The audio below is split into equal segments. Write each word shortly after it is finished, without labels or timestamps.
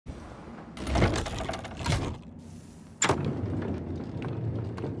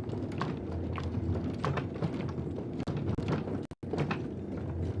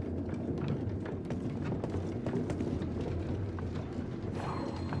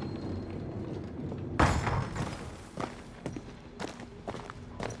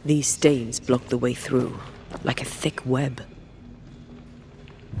These stains block the way through, like a thick web.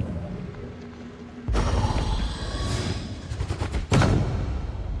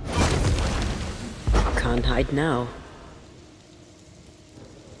 Can't hide now.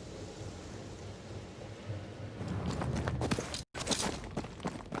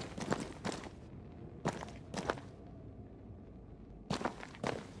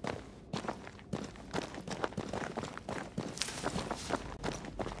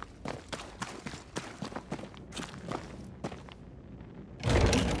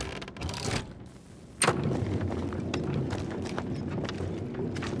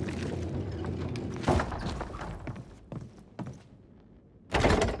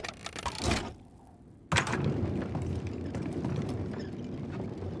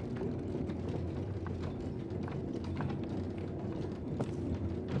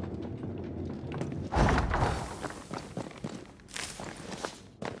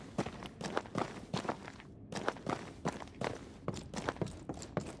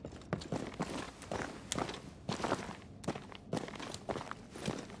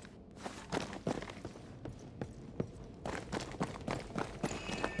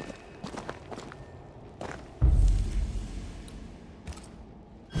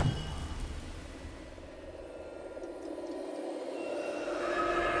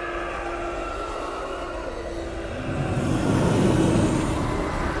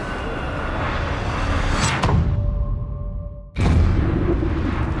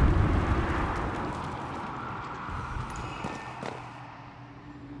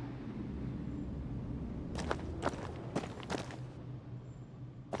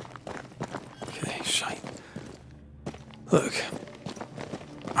 Look,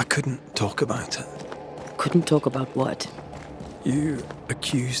 I couldn't talk about it. Couldn't talk about what? You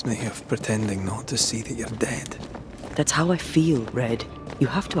accused me of pretending not to see that you're dead. That's how I feel, Red. You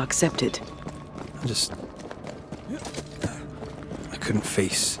have to accept it. I couldn't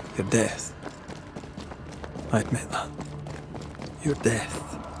face your death. I admit that. Your death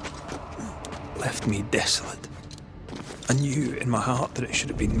left me desolate. I knew in my heart that it should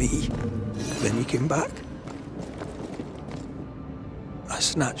have been me. Then you came back. I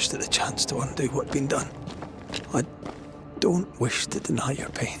snatched at the chance to undo what'd been done. I don't wish to deny your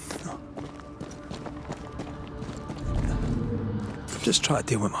pain. No. Just try to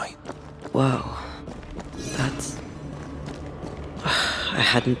deal with mine. Wow. That's... I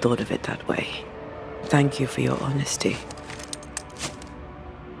hadn't thought of it that way. Thank you for your honesty.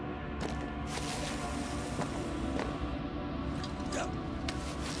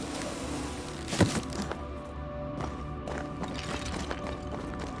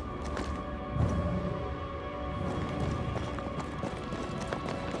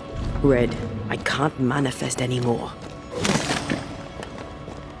 Red, I can't manifest anymore.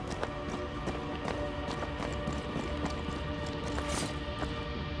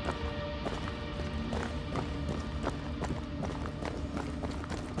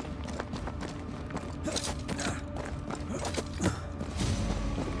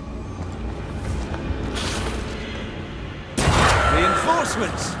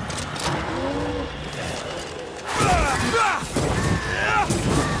 Reinforcements!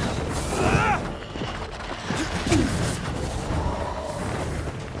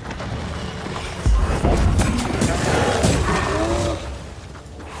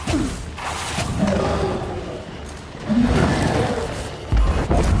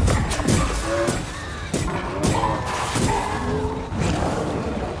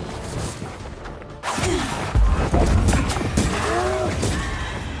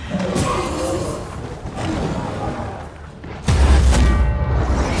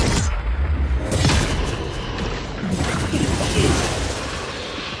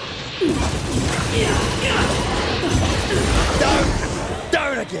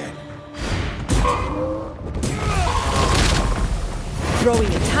 Down again! Throwing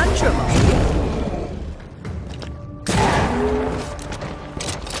a tantrum, are you?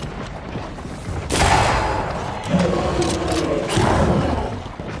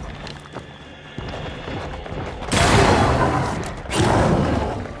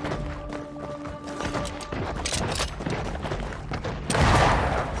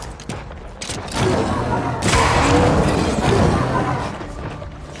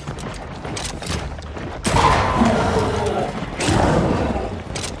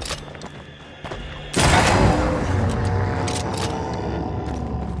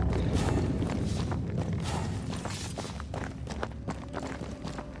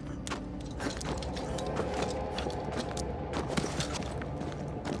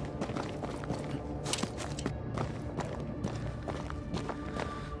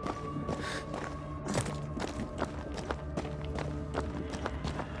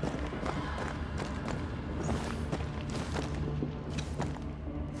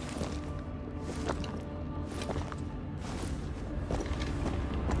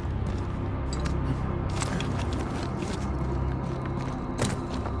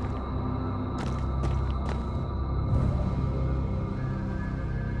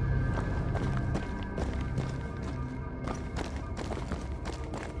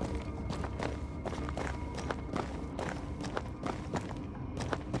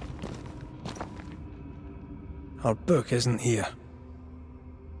 Our book isn't here.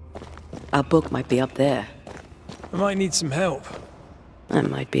 Our book might be up there. I might need some help. I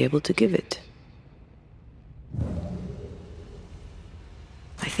might be able to give it.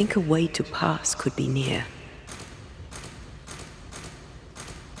 I think a way to pass could be near.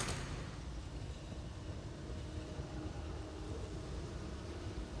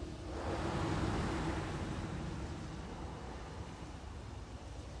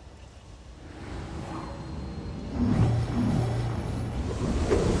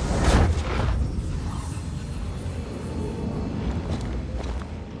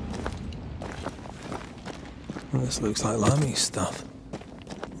 This looks like Lami's stuff.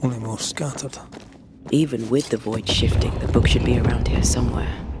 Only more scattered. Even with the void shifting, the book should be around here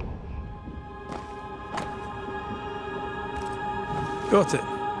somewhere. Got it.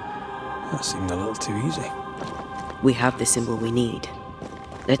 That seemed a little too easy. We have the symbol we need.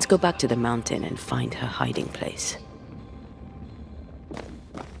 Let's go back to the mountain and find her hiding place.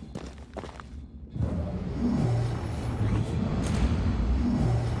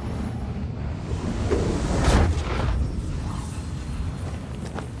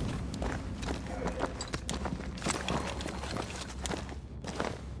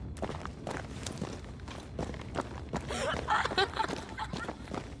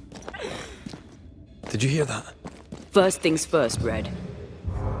 Did you hear that? First things first, Red.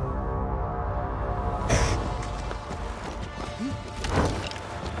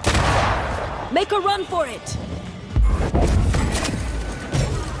 Make a run for it!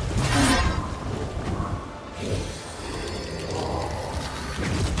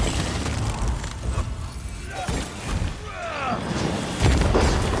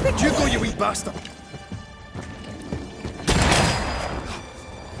 Where'd you go, you wee bastard?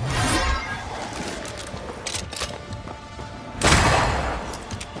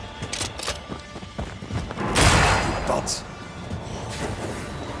 Buds.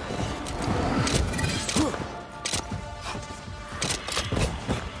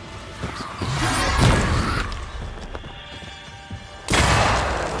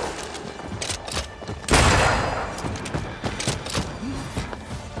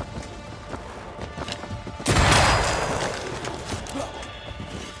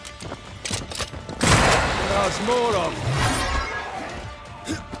 There's more of them.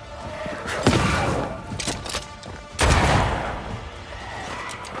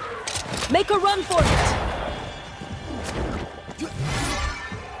 Make a run for it!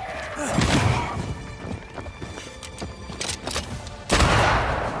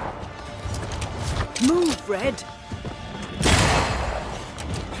 Move, Red!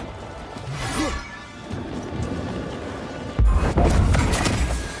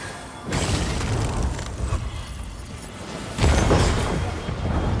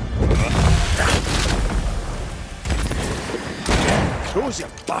 Close, you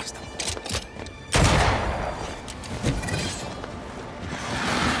bastard!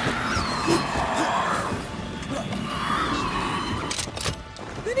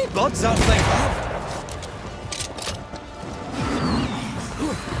 How many buds that thing have?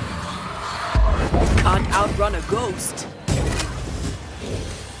 Can't outrun a ghost.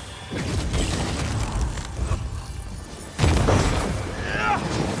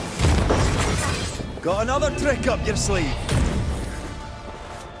 Got another trick up your sleeve.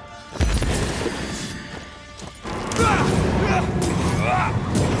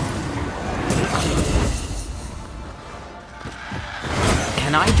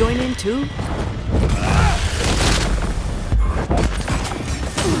 Can I join in too?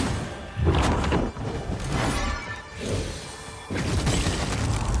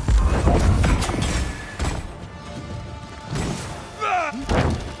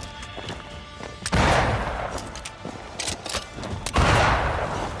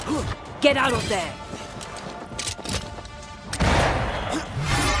 Get out of there!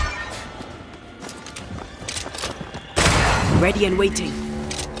 Ready and waiting.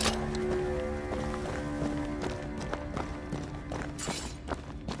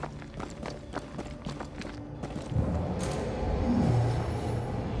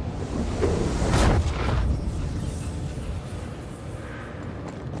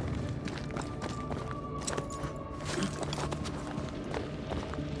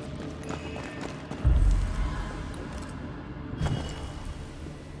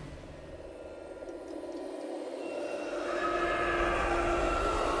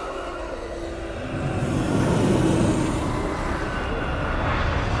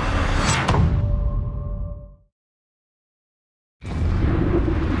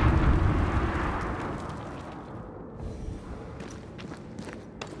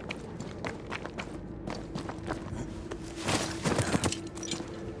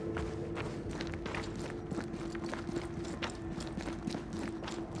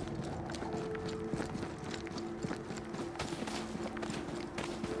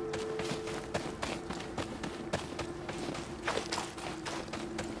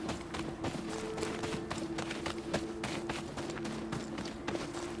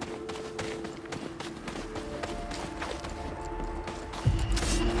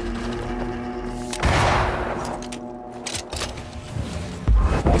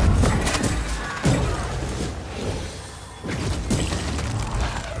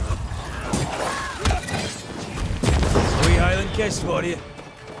 this for you.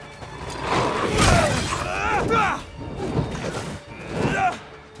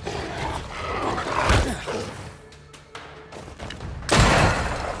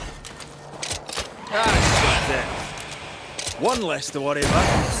 One less to worry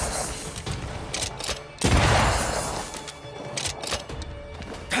about.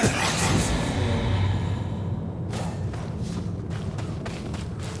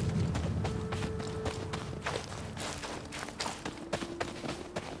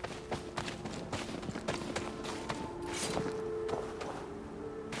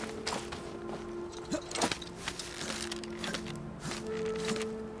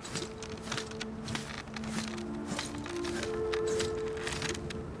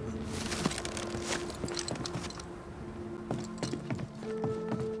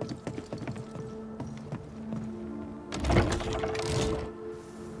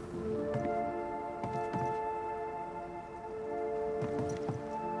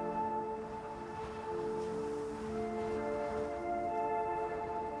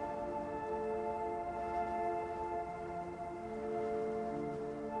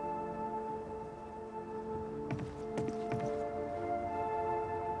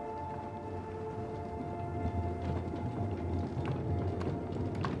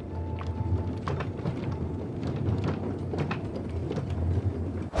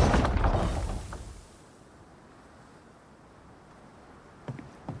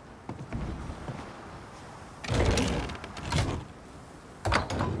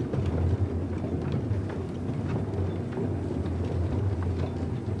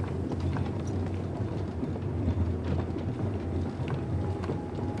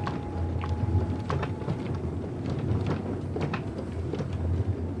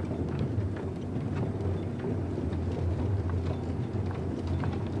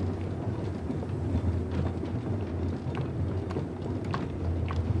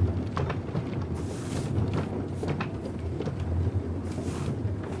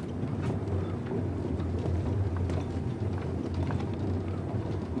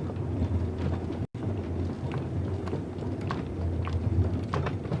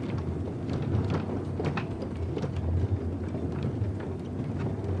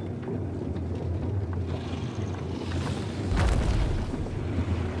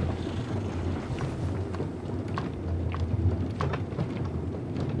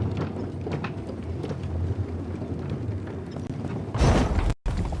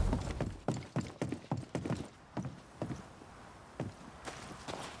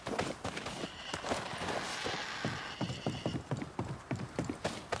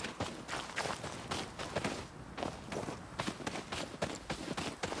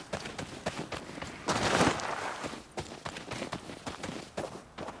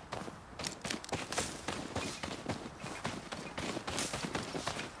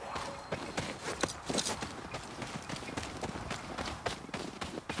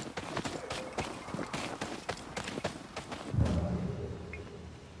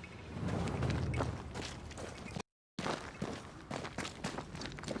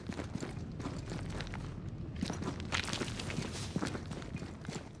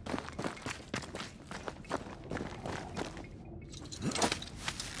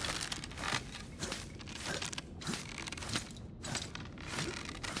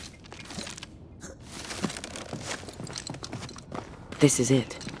 This is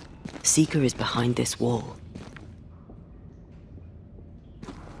it. Seeker is behind this wall.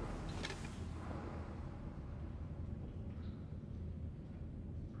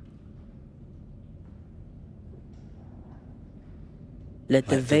 Let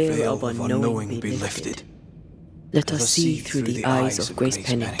the veil of unknowing be lifted. Let us see through the eyes of Grace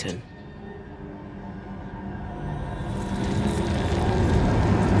Pennington.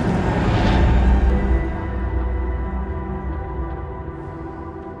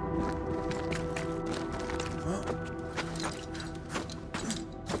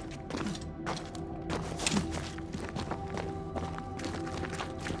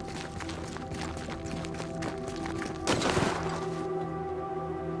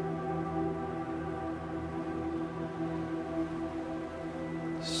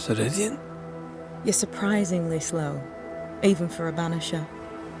 Ceridian? You're surprisingly slow, even for a Banisher.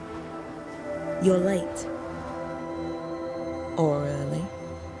 You're late. Or early.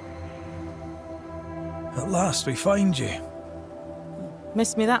 At last we find you.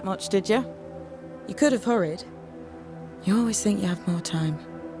 Missed me that much, did you? You could have hurried. You always think you have more time,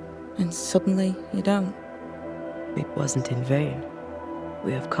 and suddenly you don't. It wasn't in vain.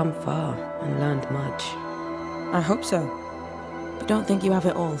 We have come far and learned much. I hope so. But don't think you have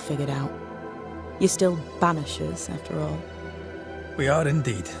it all figured out. You're still Banishers, after all. We are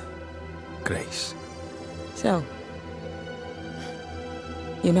indeed, Grace. So,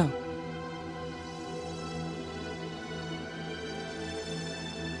 you know.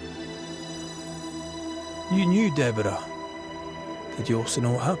 You knew Deborah. Did you also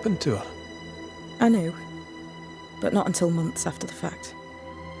know what happened to her? I knew, but not until months after the fact.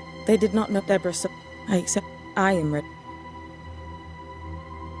 They did not know Deborah, so I accept I am ready.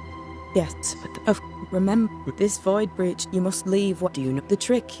 Yes, but remember, this void breach, you must leave. What do you know? The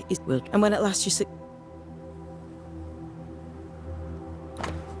trick is will, and when at last you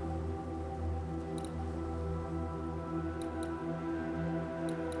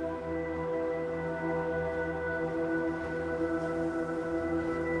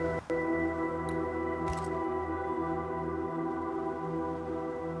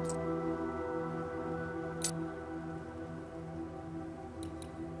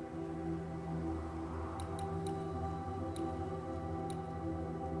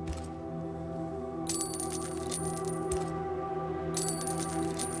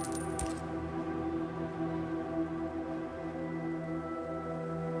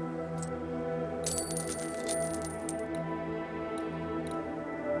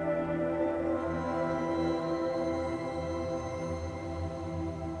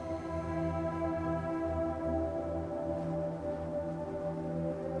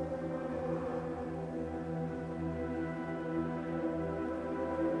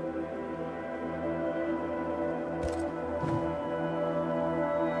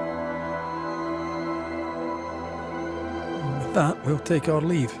With that, we'll take our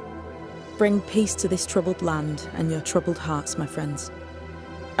leave. bring peace to this troubled land and your troubled hearts, my friends.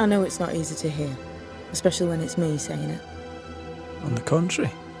 I know it's not easy to hear, especially when it's me saying it. On the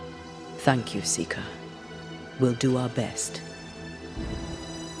contrary. Thank you, Seeker. We'll do our best.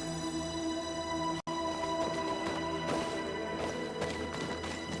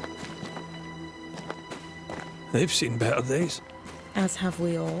 They've seen better days. As have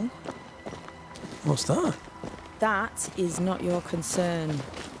we all. What's that? That is not your concern.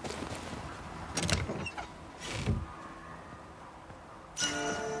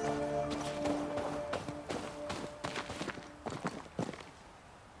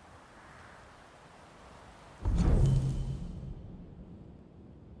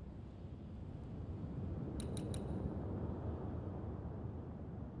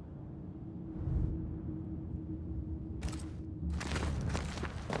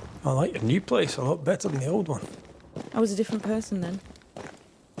 I like your new place a lot better than the old one. I was a different person then.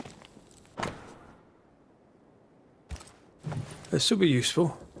 This will be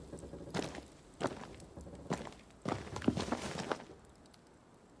useful.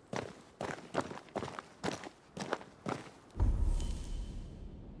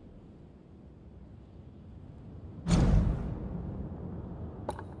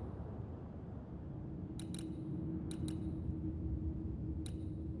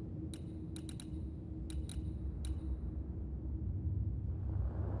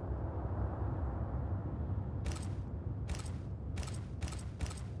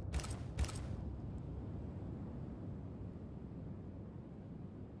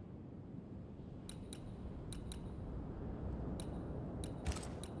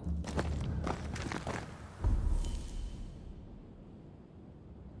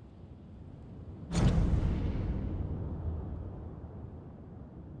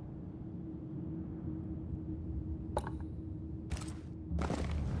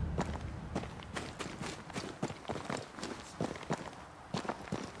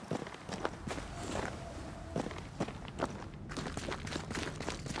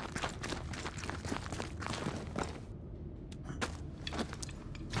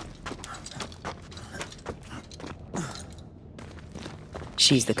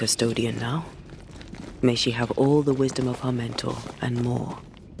 She's the custodian now. May she have all the wisdom of her mentor and more.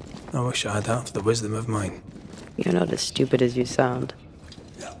 I wish I had half the wisdom of mine. You're not as stupid as you sound.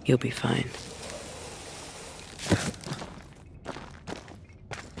 You'll be fine.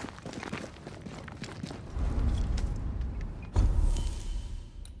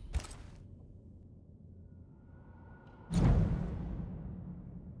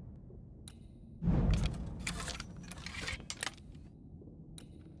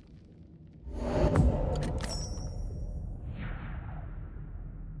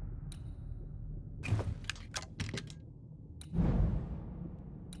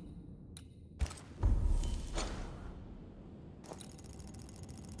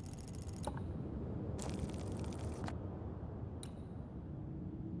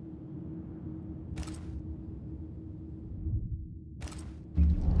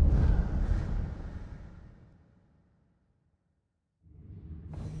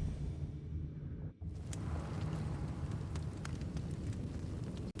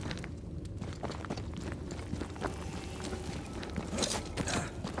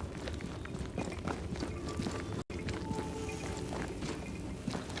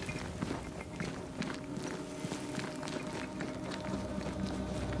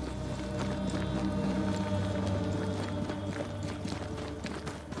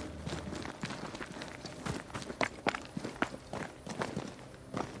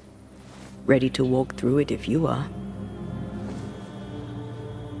 Ready to walk through it if you are.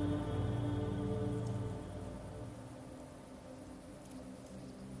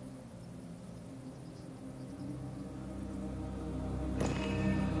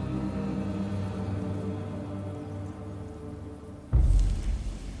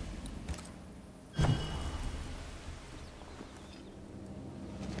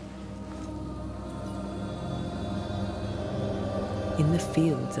 In the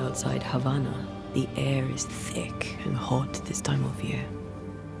fields outside Havana, the air is thick and hot this time of year.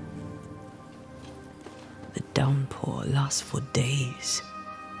 The downpour lasts for days.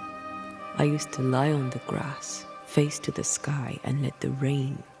 I used to lie on the grass, face to the sky, and let the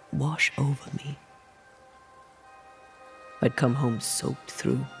rain wash over me. I'd come home soaked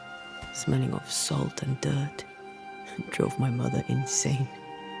through, smelling of salt and dirt. It drove my mother insane.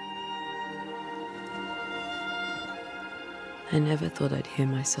 I never thought I'd hear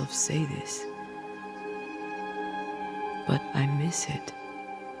myself say this. But I miss it.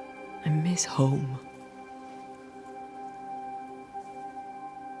 I miss home.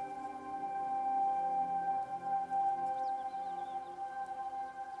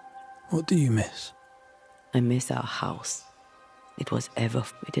 What do you miss? I miss our house. It was ever...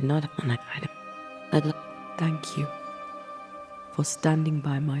 It did not... And I'd thank you for standing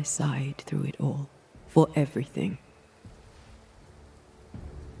by my side through it all. For everything.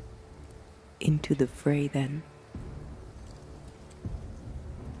 Into the fray, then.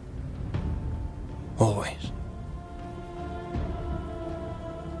 Always.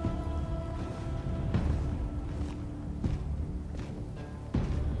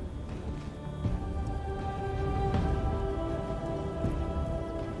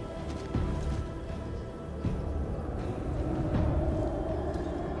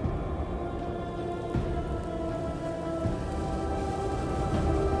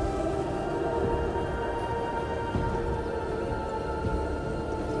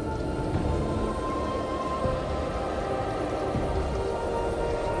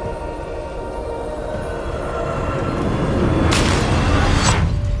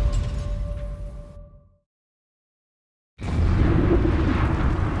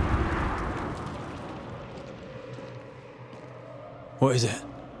 What is it?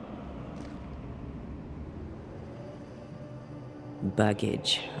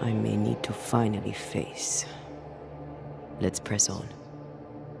 Baggage I may need to finally face. Let's press on.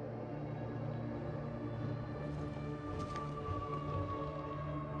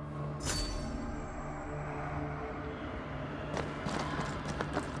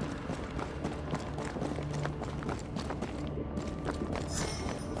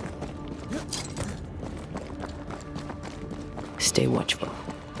 Stay watchful.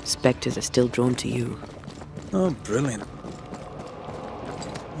 Spectres are still drawn to you. Oh, brilliant.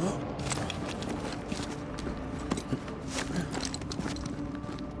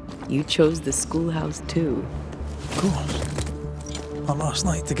 You chose the schoolhouse too. Of course. Our last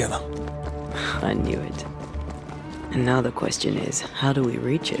night together. I knew it. And now the question is, how do we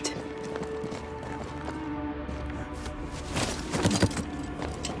reach it?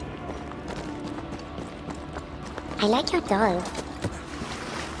 I like your doll.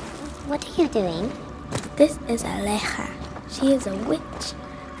 What are you doing? This is Aleja. She is a witch,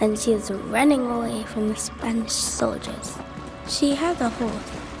 and she is running away from the Spanish soldiers. She had a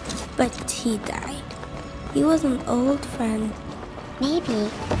horse, but he died. He was an old friend. Maybe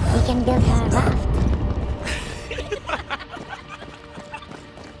we can build her a raft.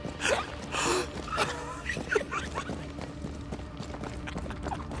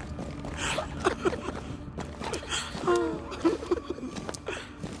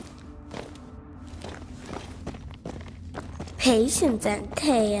 Patience,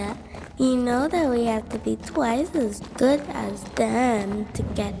 Antea. You know that we have to be twice as good as them to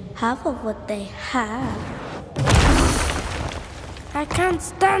get half of what they have. I can't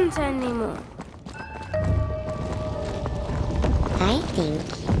stand anymore. I think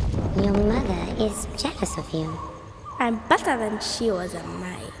your mother is jealous of you. I'm better than she was a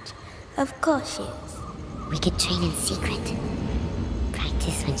mage. Of course she is. We could train in secret.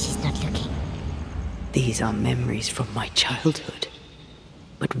 Practice when she's not looking. These are memories from my childhood.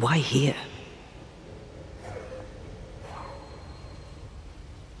 But why here?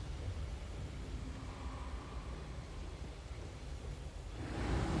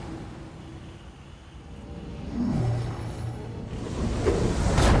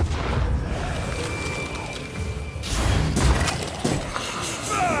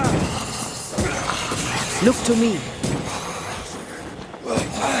 Look to me.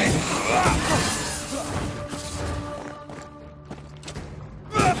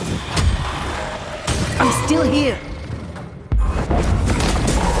 He's still here.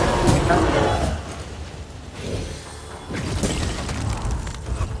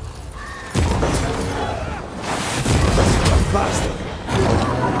 Bastard!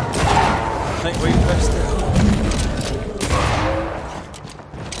 I think we missed it.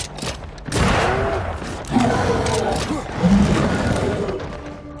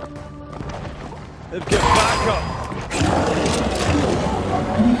 They've got back up.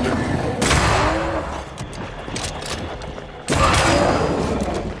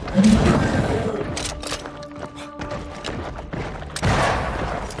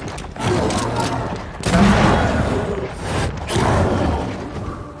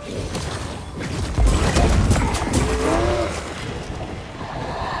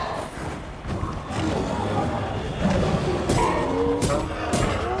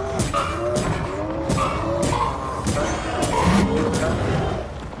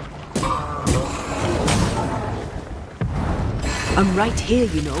 I'm right here,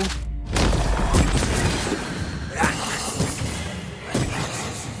 you know.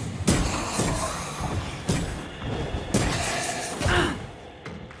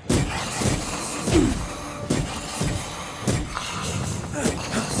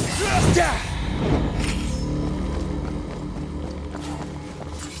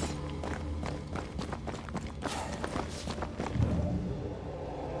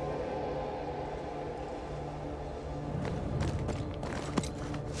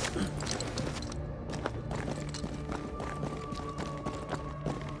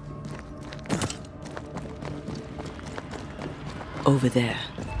 Over there,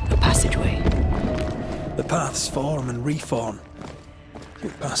 a passageway. The paths form and reform.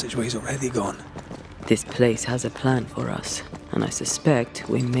 Your passageway's already gone. This place has a plan for us, and I suspect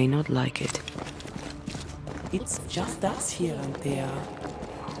we may not like it. It's just us here and there.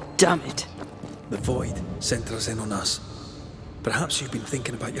 Damn it! The void centres in on us. Perhaps you've been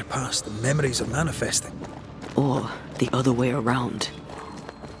thinking about your past and memories are manifesting. Or the other way around.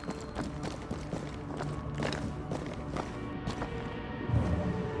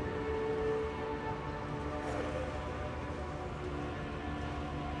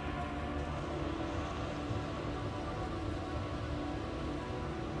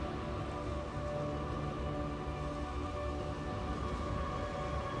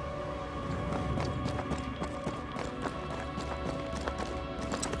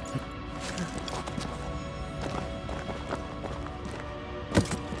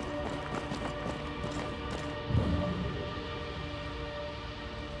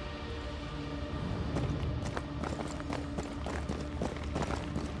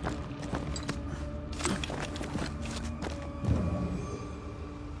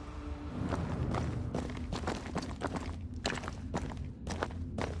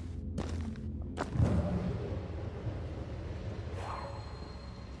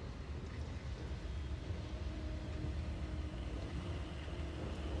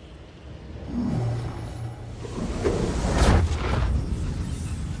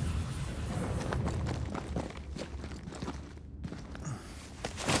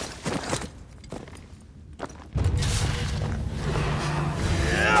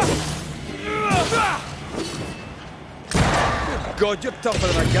 God, you're tougher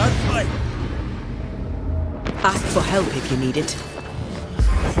than a gadfly. Ask for help if you need it.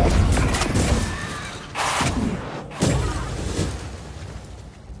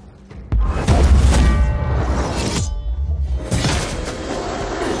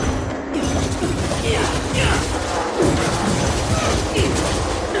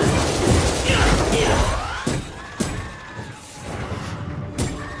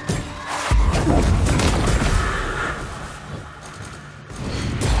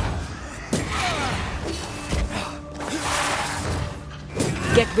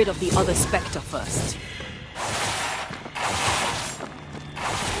 Get rid of the other Spectre first.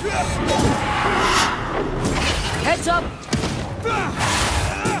 Heads up!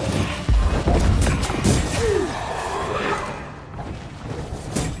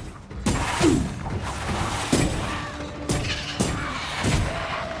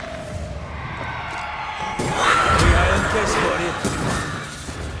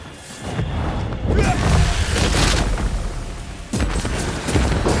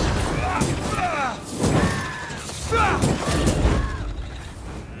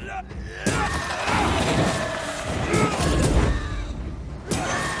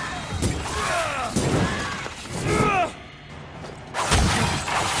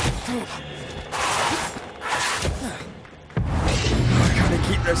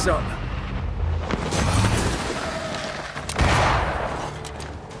 This up.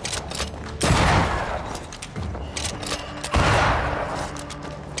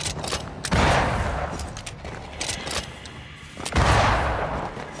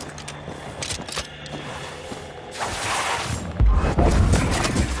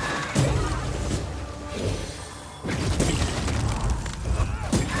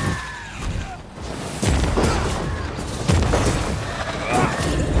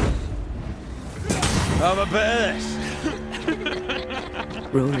 Have a bit of this.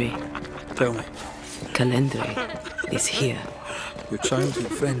 Rory, Tell me, Calendre is here. your childhood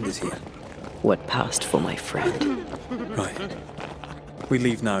friend is here. What passed for my friend? Right. We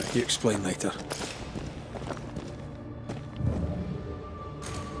leave now. You explain later.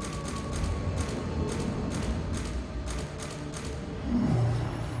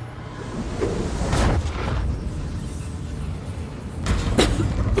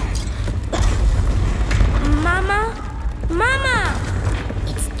 Mama? Mama!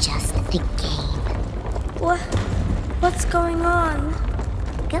 It's just a game. What's going on?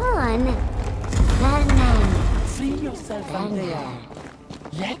 Go on. Vernon. Free yourself from there.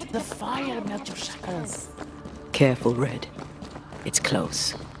 Let the fire melt your shackles. Careful, Red. It's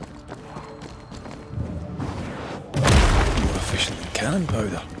close. More efficient than cannon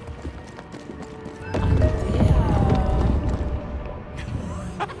powder.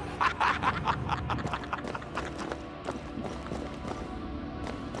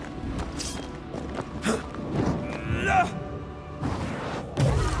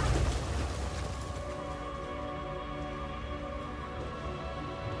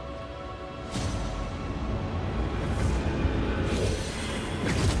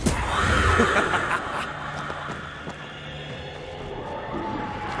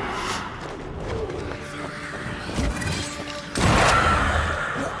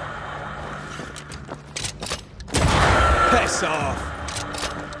 Piss off!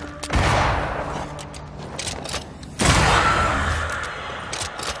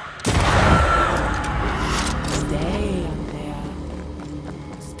 Stay on there.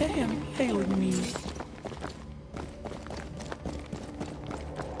 Stay and play with me.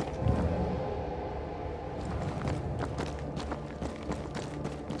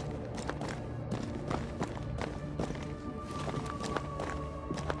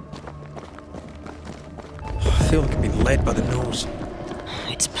 I feel like I'm being led by the nose.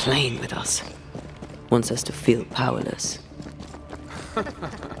 It's playing with us. Wants us to feel powerless.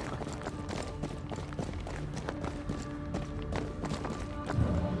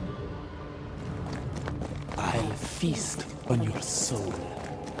 I'll feast on your soul.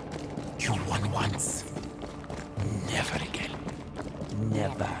 You won once. Never again.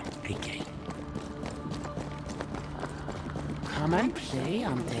 Never again. Come and play,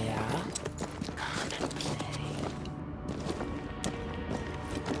 Antea. Come and play.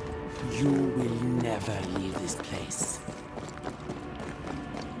 You will never leave this place.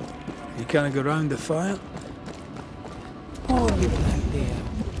 You can't go round the fire? Poor little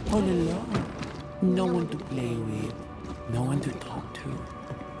Antea. All alone. No one to play with. No one to talk to.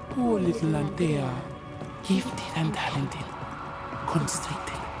 Poor little Antea. Gifted and talented.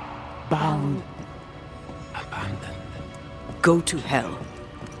 Constricted. Bound. Abandoned. Go to hell.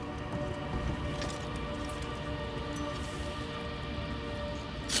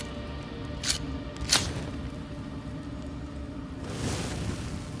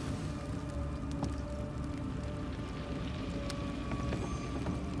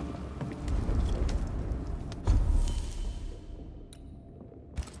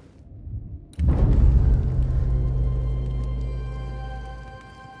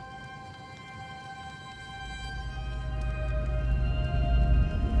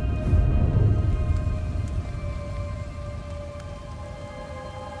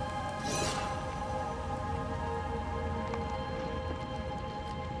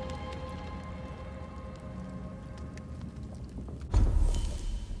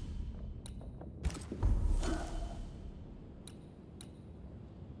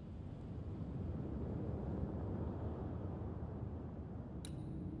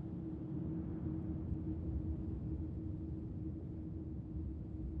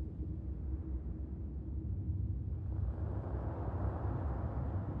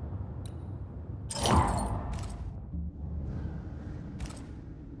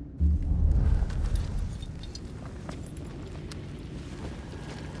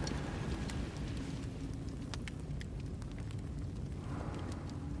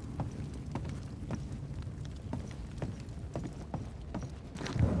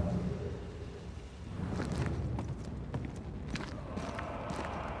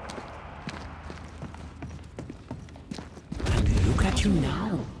 Look at you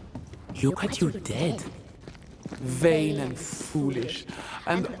now. Look at you dead. Vain and foolish.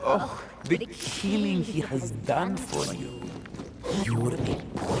 And oh, the killing he has done for you. You're a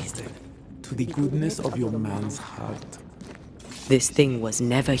poison to the goodness of your man's heart. This thing was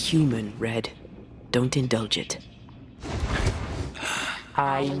never human, Red. Don't indulge it.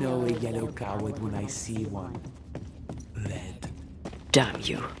 I know a yellow coward when I see one. Red. Damn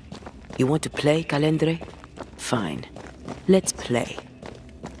you. You want to play, Calendre? Fine. Let's play.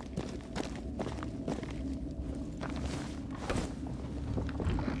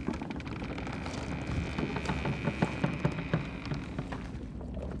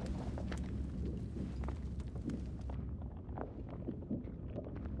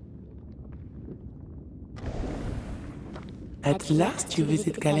 At last you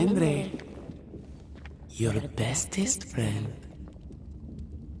visit Calendre. Your bestest friend.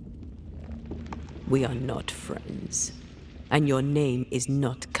 We are not friends. And your name is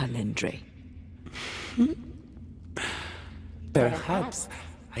not Calendre. Perhaps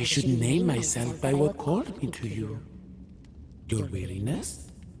I should name myself by what called me to you. Your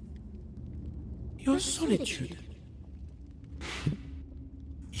weariness? Your solitude?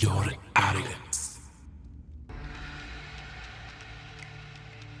 Your arrogance?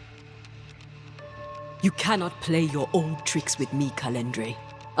 You cannot play your old tricks with me, Calendre.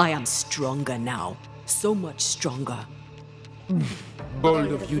 I am stronger now. So much stronger.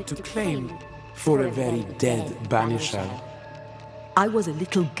 Bold of you to claim for a very dead Banisher. I was a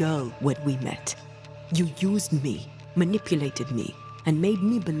little girl when we met. You used me, manipulated me, and made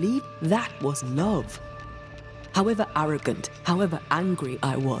me believe that was love. However arrogant, however angry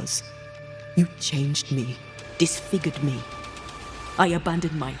I was, you changed me, disfigured me. I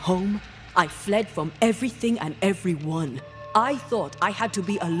abandoned my home. I fled from everything and everyone. I thought I had to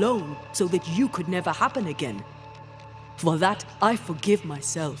be alone so that you could never happen again. For that, I forgive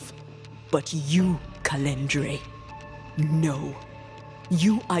myself. But you, Calendre, no.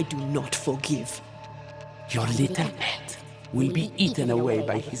 You I do not forgive. Your little pet will be eaten away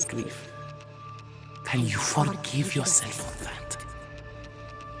by his grief. Can you forgive yourself for that?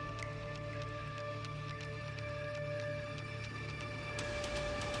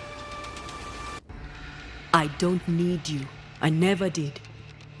 I don't need you. I never did.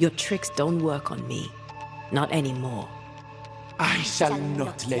 Your tricks don't work on me. Not anymore. I shall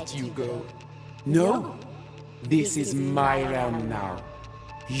not let you go. No, this is my realm now.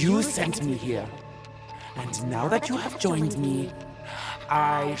 You sent me here. And now that you have joined me,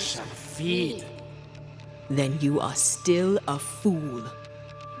 I shall feed. Then you are still a fool.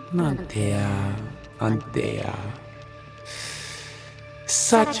 Antea, Antea.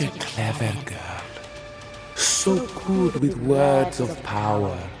 Such a clever girl. So good with words of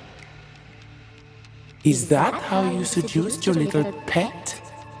power. Is that how you seduced your little pet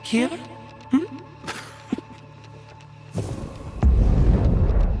here?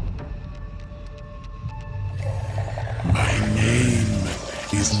 My name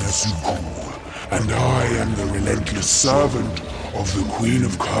is Nezuko, and I am the relentless servant of the Queen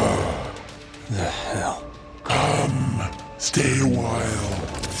of Kerr. The hell? Come, stay a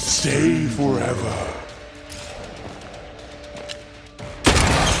while, stay forever.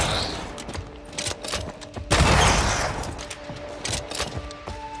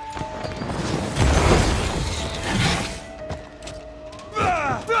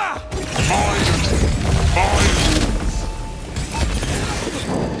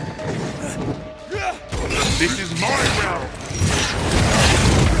 This is my realm!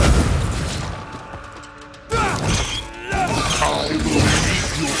 I will eat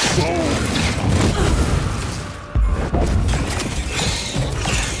your soul!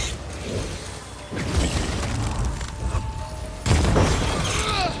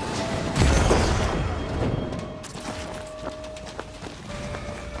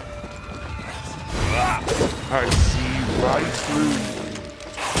 I see right through you.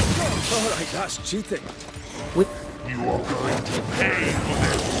 Alright, that's cheating. You are going to pay for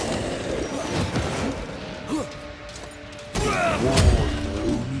this. War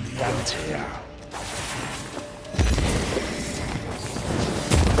lonely Antea.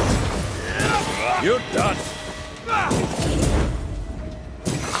 You're done.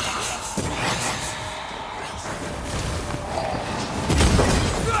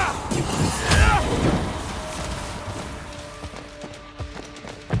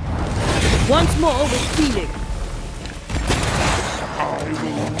 Once more with feeling. I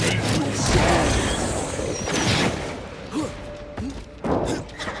will make your soul.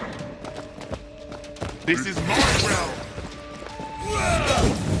 This is my realm.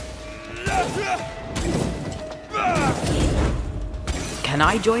 Can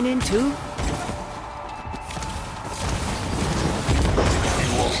I join in too? You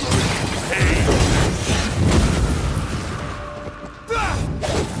are going to pay.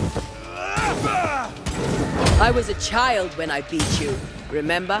 I was a child when I beat you,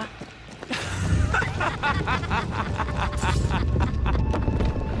 remember?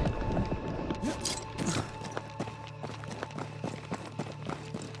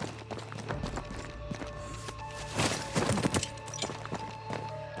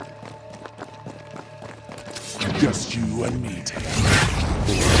 Just you and me, Taylor.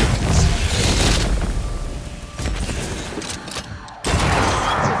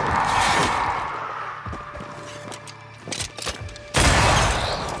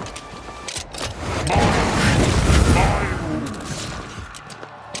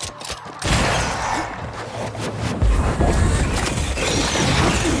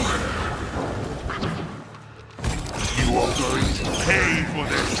 You are going to pay for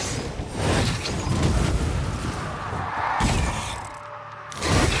this.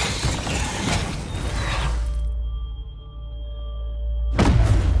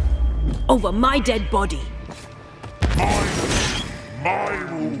 Over my dead body. My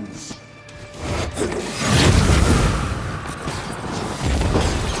rules.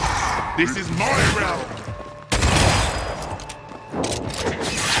 This is my realm.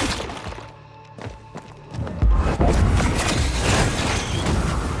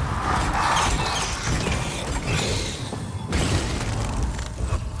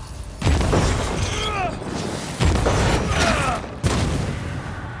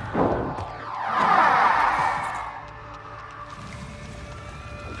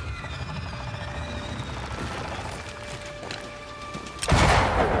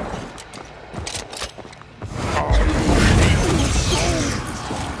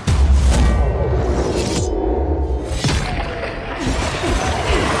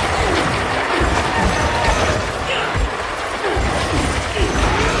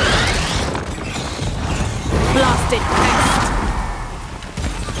 Blasted pest!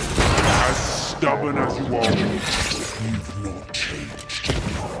 As stubborn as you are, you've not changed.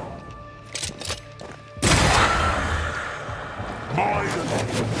 My rule.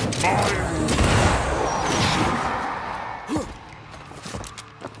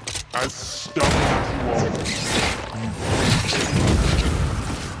 As stubborn as you are, you've not changed.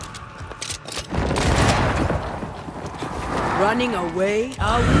 Running away,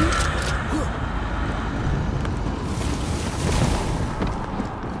 are we?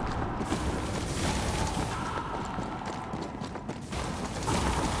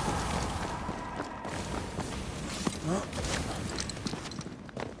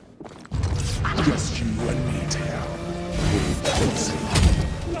 Just you and me, Tail.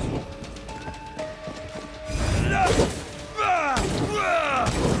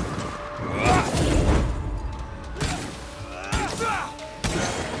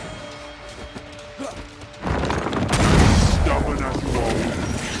 Stubborn as you are,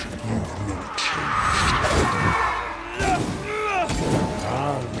 you've not changed.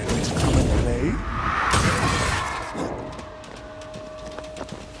 Ah, ready to come and play?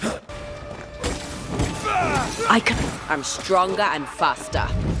 I'm stronger and faster.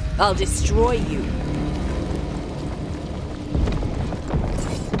 I'll destroy you.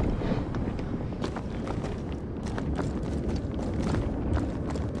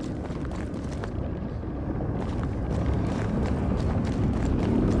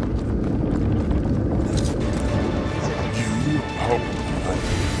 You hope.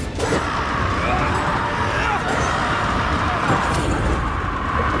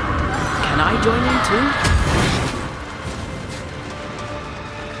 Can I join in too?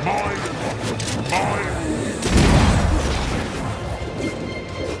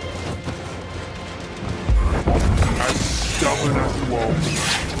 As stubborn as you are.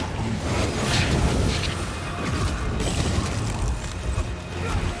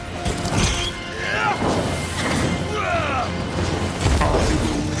 I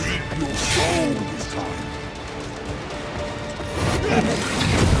will reap your soul this time.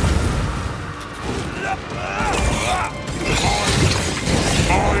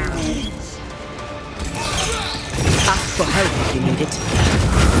 My rules. Ask for help if you need it.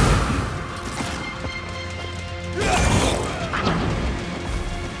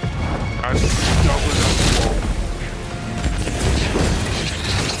 As stubborn as you are.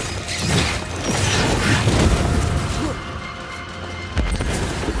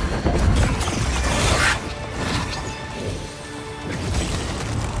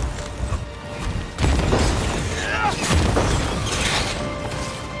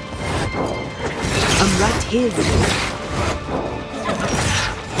 I'm right here with you.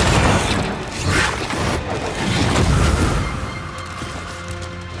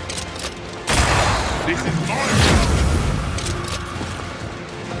 This is my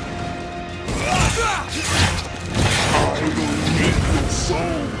I will reap your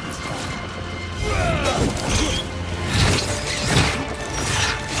soul.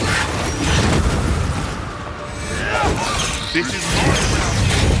 This is my realm.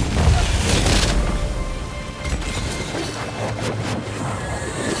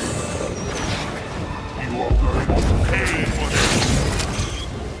 You are going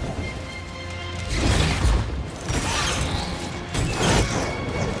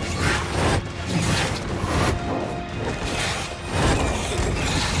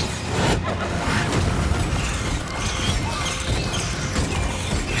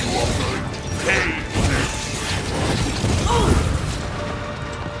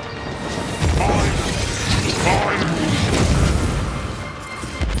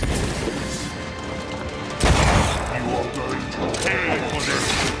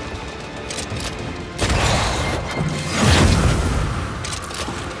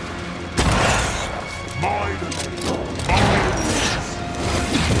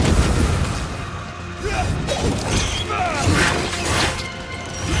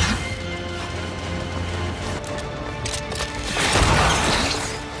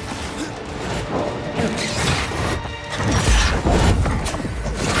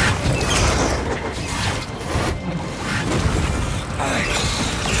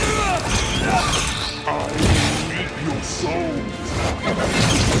I eat your souls.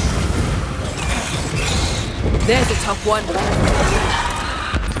 There's a tough one.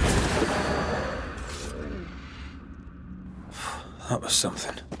 That was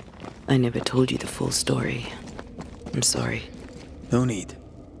something. I never told you the full story. I'm sorry. No need.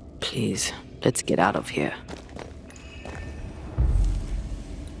 Please, let's get out of here.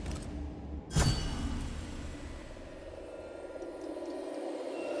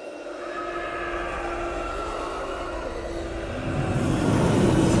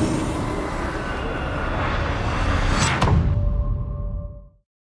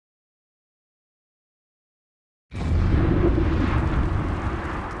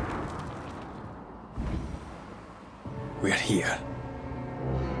 We're here.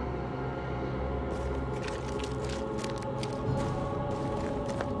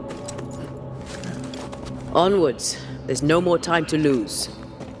 Onwards. There's no more time to lose.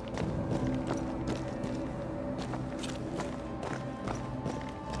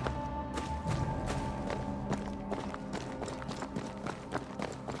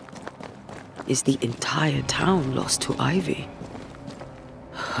 Is the entire town lost to Ivy?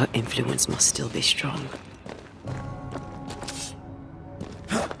 Her influence must still be strong.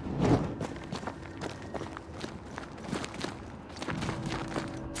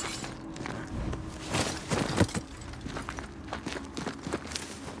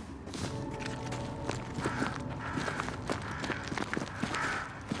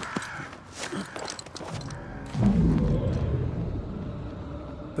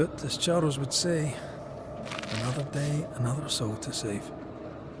 But as Charles would say, another day, another soul to save.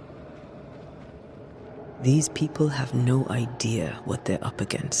 These people have no idea what they're up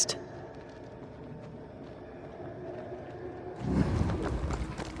against.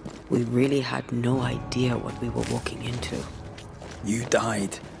 We really had no idea what we were walking into. You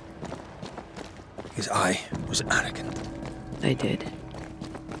died because I was arrogant. I did.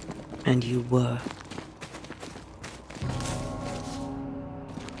 And you were.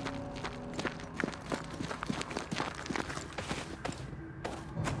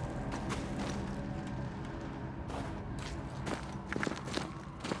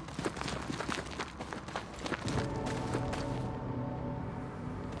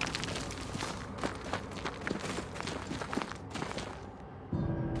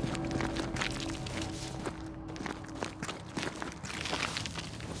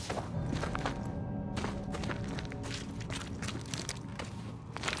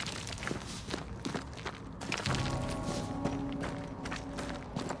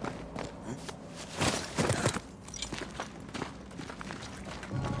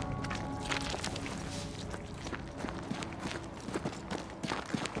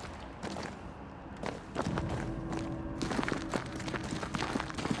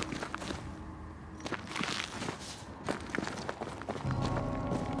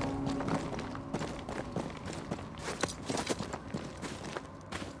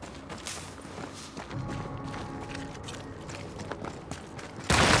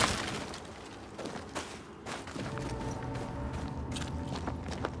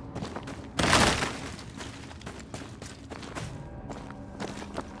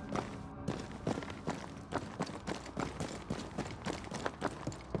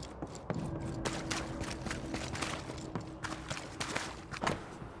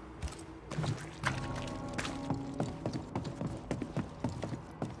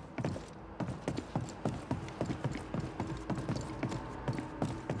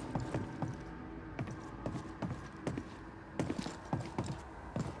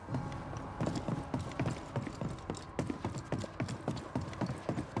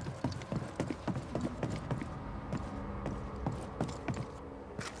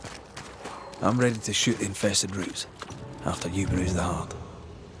 I'm ready to shoot the infested roots after you bruise the heart.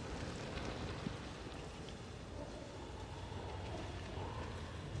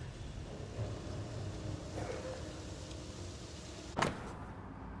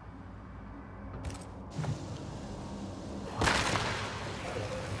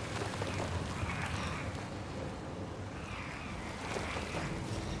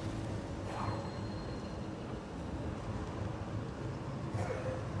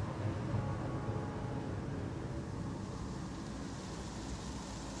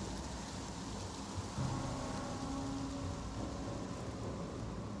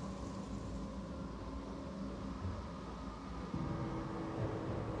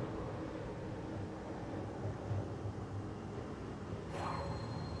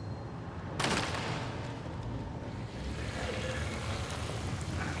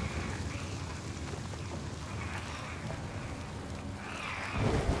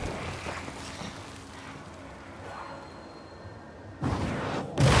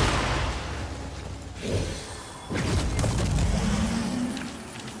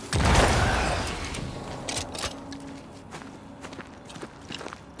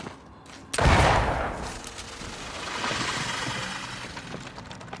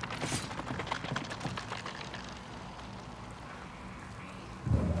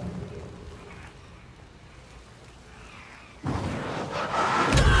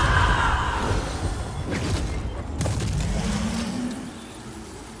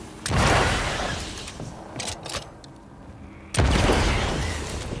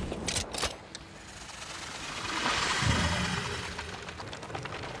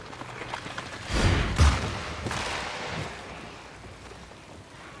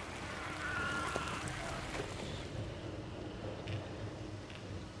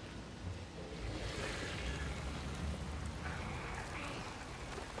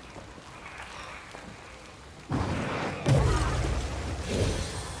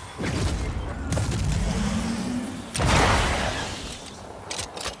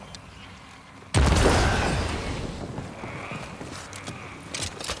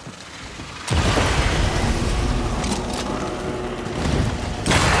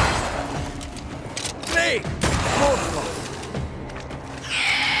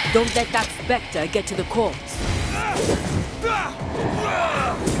 Don't let that spectre get to the corpse.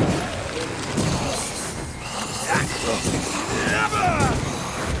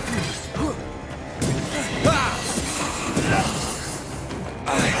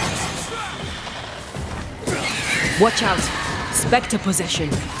 Watch out! Spectre possession.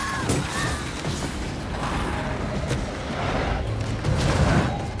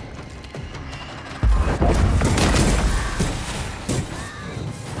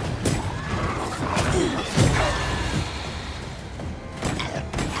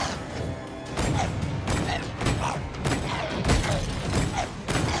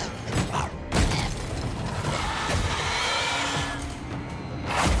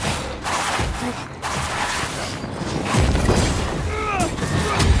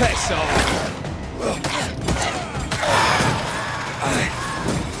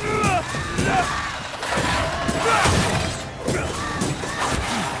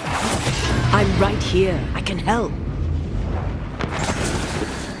 I'm right here. I can help.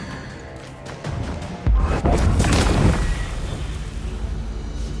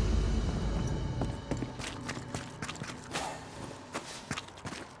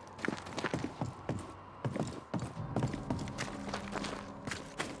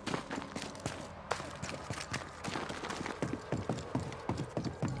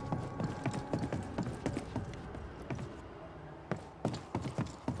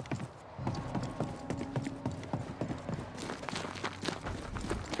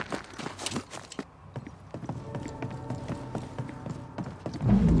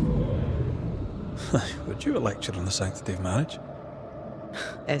 Would you a lecture on the sanctity of marriage?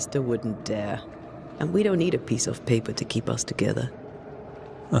 Esther wouldn't dare. And we don't need a piece of paper to keep us together.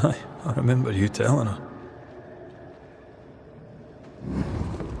 Aye, I remember you telling her.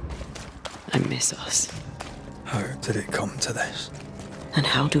 I miss us. How did it come to this? And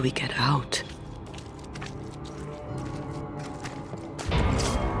how do we get out?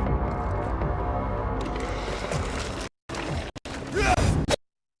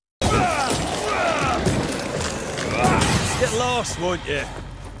 Get lost, won't you?